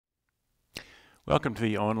Welcome to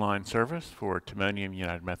the online service for Timonium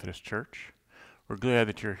United Methodist Church. We're glad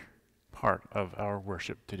that you're part of our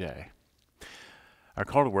worship today. Our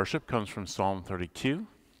call to worship comes from Psalm 32.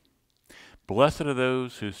 Blessed are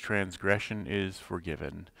those whose transgression is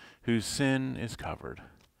forgiven, whose sin is covered.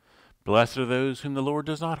 Blessed are those whom the Lord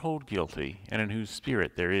does not hold guilty, and in whose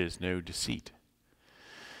spirit there is no deceit.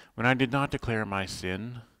 When I did not declare my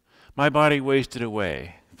sin, my body wasted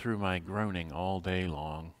away through my groaning all day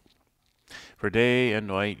long. For day and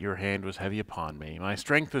night your hand was heavy upon me. My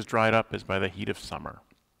strength was dried up as by the heat of summer.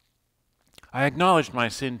 I acknowledged my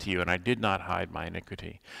sin to you, and I did not hide my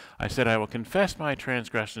iniquity. I said, I will confess my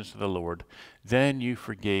transgressions to the Lord. Then you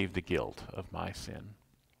forgave the guilt of my sin.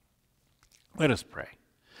 Let us pray.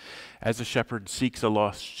 As a shepherd seeks a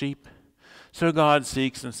lost sheep, so God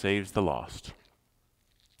seeks and saves the lost.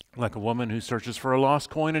 Like a woman who searches for a lost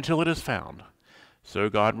coin until it is found, so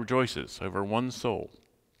God rejoices over one soul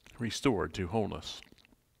restored to wholeness.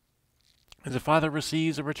 As a father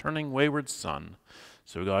receives a returning wayward son,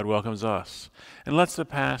 so God welcomes us and lets the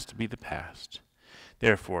past be the past.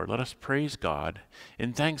 Therefore, let us praise God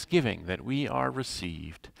in thanksgiving that we are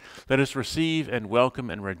received. Let us receive and welcome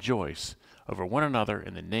and rejoice over one another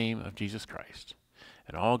in the name of Jesus Christ.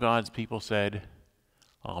 And all God's people said,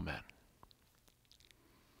 Amen.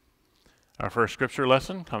 Our first scripture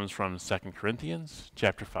lesson comes from 2 Corinthians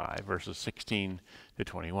chapter 5, verses 16 to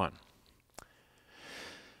 21.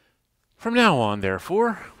 From now on,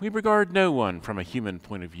 therefore, we regard no one from a human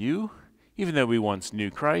point of view. Even though we once knew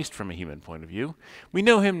Christ from a human point of view, we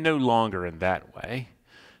know him no longer in that way.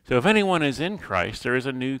 So if anyone is in Christ, there is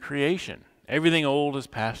a new creation. Everything old has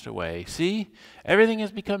passed away. See, everything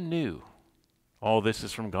has become new. All this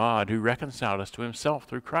is from God, who reconciled us to himself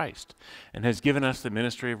through Christ, and has given us the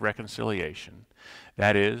ministry of reconciliation.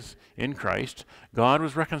 That is, in Christ, God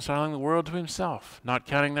was reconciling the world to himself, not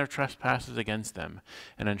counting their trespasses against them,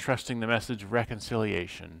 and entrusting the message of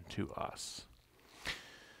reconciliation to us.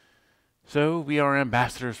 So we are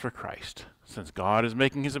ambassadors for Christ. Since God is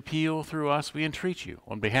making his appeal through us, we entreat you,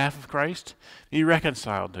 on behalf of Christ, be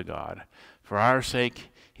reconciled to God. For our sake,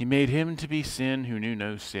 he made him to be sin who knew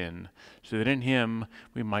no sin, so that in him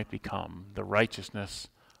we might become the righteousness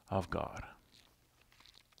of God.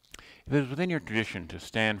 If it is within your tradition to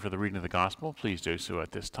stand for the reading of the gospel, please do so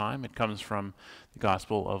at this time. It comes from the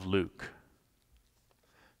Gospel of Luke,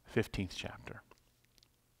 15th chapter.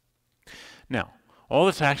 Now, all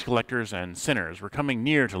the tax collectors and sinners were coming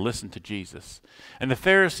near to listen to Jesus, and the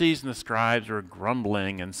Pharisees and the scribes were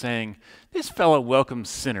grumbling and saying, This fellow welcomes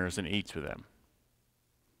sinners and eats with them.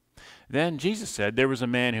 Then Jesus said, There was a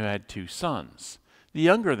man who had 2 sons. The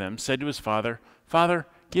younger of them said to his father, Father,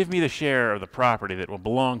 give me the share of the property that will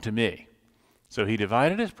belong to me. So he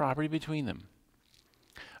divided his property between them.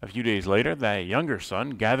 A few days later, the younger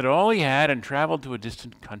son gathered all he had and traveled to a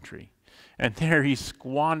distant country. And there he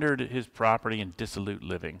squandered his property in dissolute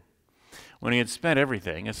living. When he had spent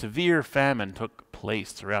everything, a severe famine took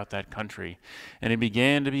place throughout that country, and he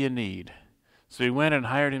began to be in need. So he went and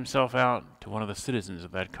hired himself out to one of the citizens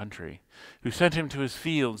of that country, who sent him to his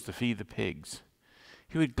fields to feed the pigs.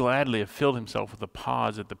 He would gladly have filled himself with the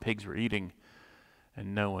pods that the pigs were eating,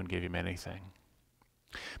 and no one gave him anything.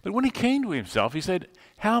 But when he came to himself, he said,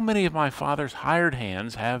 How many of my father's hired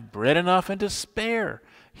hands have bread enough and to spare?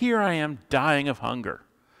 Here I am dying of hunger.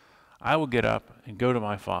 I will get up and go to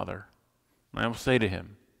my father, and I will say to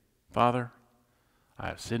him, Father, I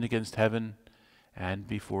have sinned against heaven and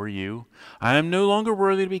before you. I am no longer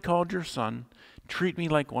worthy to be called your son. Treat me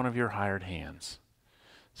like one of your hired hands.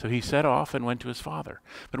 So he set off and went to his father.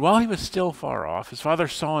 But while he was still far off, his father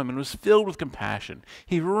saw him and was filled with compassion.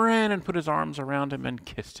 He ran and put his arms around him and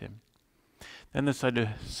kissed him. Then the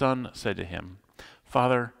son said to him,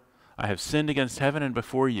 Father, I have sinned against heaven and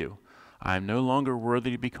before you. I am no longer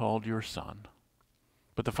worthy to be called your son.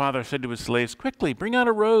 But the father said to his slaves, Quickly, bring out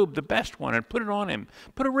a robe, the best one, and put it on him.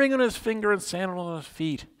 Put a ring on his finger and sandals on his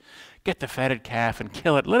feet. Get the fatted calf and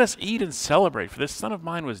kill it. Let us eat and celebrate, for this son of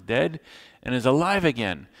mine was dead and is alive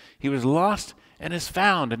again. He was lost and is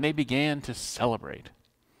found, and they began to celebrate.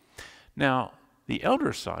 Now, the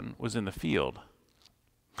elder son was in the field,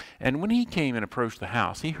 and when he came and approached the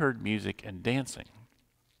house, he heard music and dancing.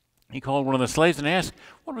 He called one of the slaves and asked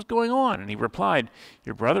what was going on, and he replied,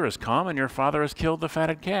 Your brother has come, and your father has killed the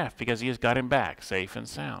fatted calf, because he has got him back safe and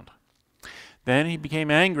sound. Then he became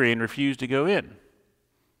angry and refused to go in.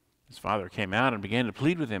 His father came out and began to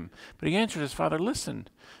plead with him, but he answered his father, Listen,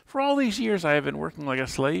 for all these years I have been working like a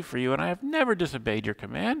slave for you, and I have never disobeyed your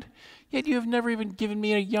command, yet you have never even given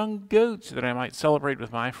me a young goat so that I might celebrate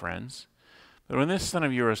with my friends. But when this son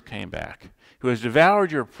of yours came back, who has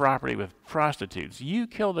devoured your property with prostitutes, you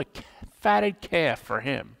killed a fatted calf for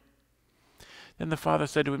him." Then the father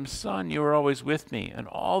said to him, "Son, you are always with me, and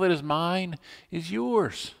all that is mine is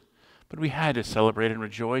yours. But we had to celebrate and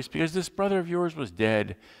rejoice because this brother of yours was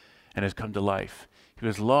dead and has come to life. He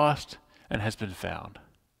was lost and has been found."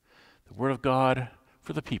 The word of God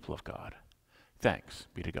for the people of God. Thanks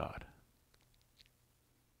be to God.